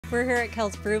We're here at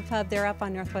Kell's Brew Pub. They're up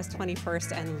on Northwest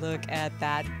 21st, and look at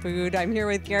that food. I'm here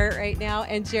with Garrett right now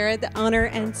and Jared, the owner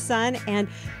and son, and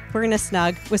we're in a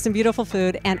snug with some beautiful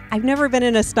food. And I've never been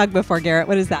in a snug before, Garrett.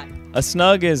 What is that? A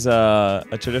snug is a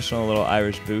traditional little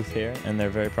Irish booth here, and they're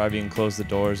very proud. You can close the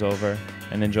doors over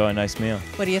and enjoy a nice meal.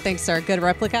 What do you think, sir? Good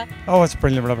replica? Oh, it's a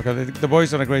brilliant replica. The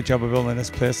boys done a great job of building this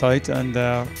place out,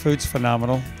 and food's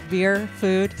phenomenal. Beer,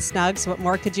 food, snugs, what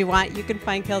more could you want? You can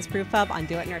find Kell's Brew Pub on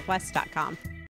doitnorthwest.com.